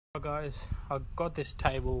Guys, I got this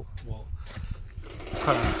table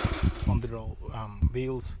on the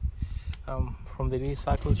wheels from the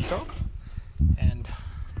recycle shop, and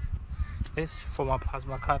this for my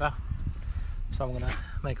plasma cutter. So I'm gonna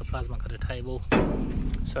make a plasma cutter table.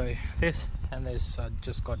 So this and this, I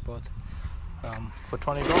just got both for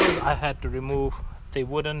 $20. I had to remove the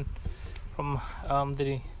wooden from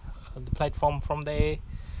the platform from there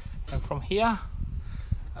and from here,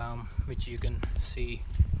 which you can see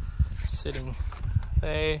sitting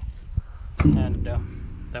there, and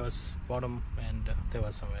there was bottom, and there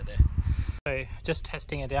was somewhere there. So just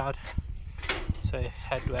testing it out, so I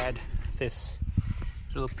had to add this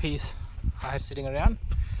little piece I had sitting around.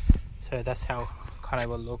 So that's how kind of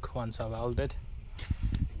will look once I weld it,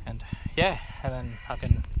 and yeah, and then I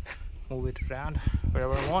can move it around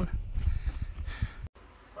wherever I want.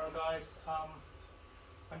 Alright guys,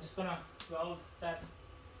 I'm just gonna weld that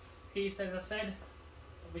piece as I said,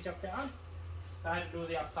 which I found. So I had to do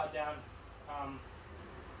the upside down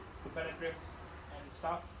better grip and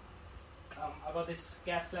stuff. I got this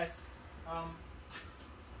gasless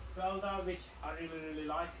welder, which I really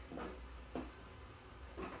like.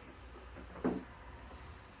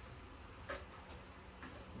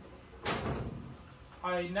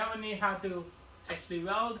 I never knew how to actually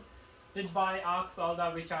weld. Did buy arc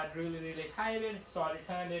welder, which I really hated, so I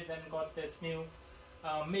returned it, then got this new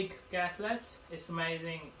MIG gasless. It's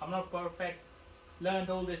amazing. I'm not perfect. Learned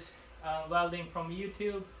all this welding from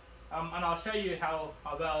YouTube, and I'll show you how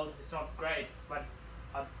I weld. It's not great, but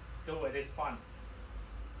I do it. It's fun.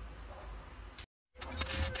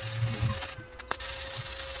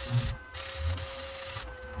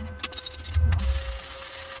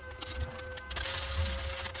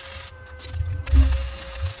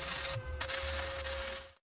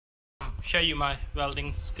 Show you my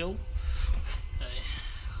welding skill.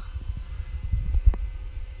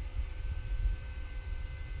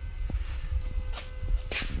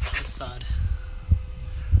 This side,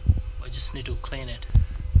 I just need to clean it.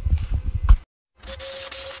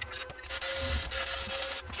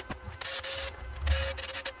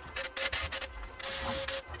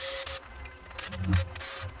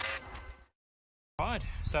 Right,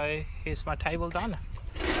 so here's my table done.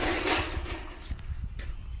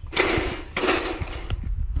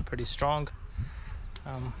 Pretty strong.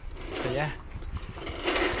 So yeah.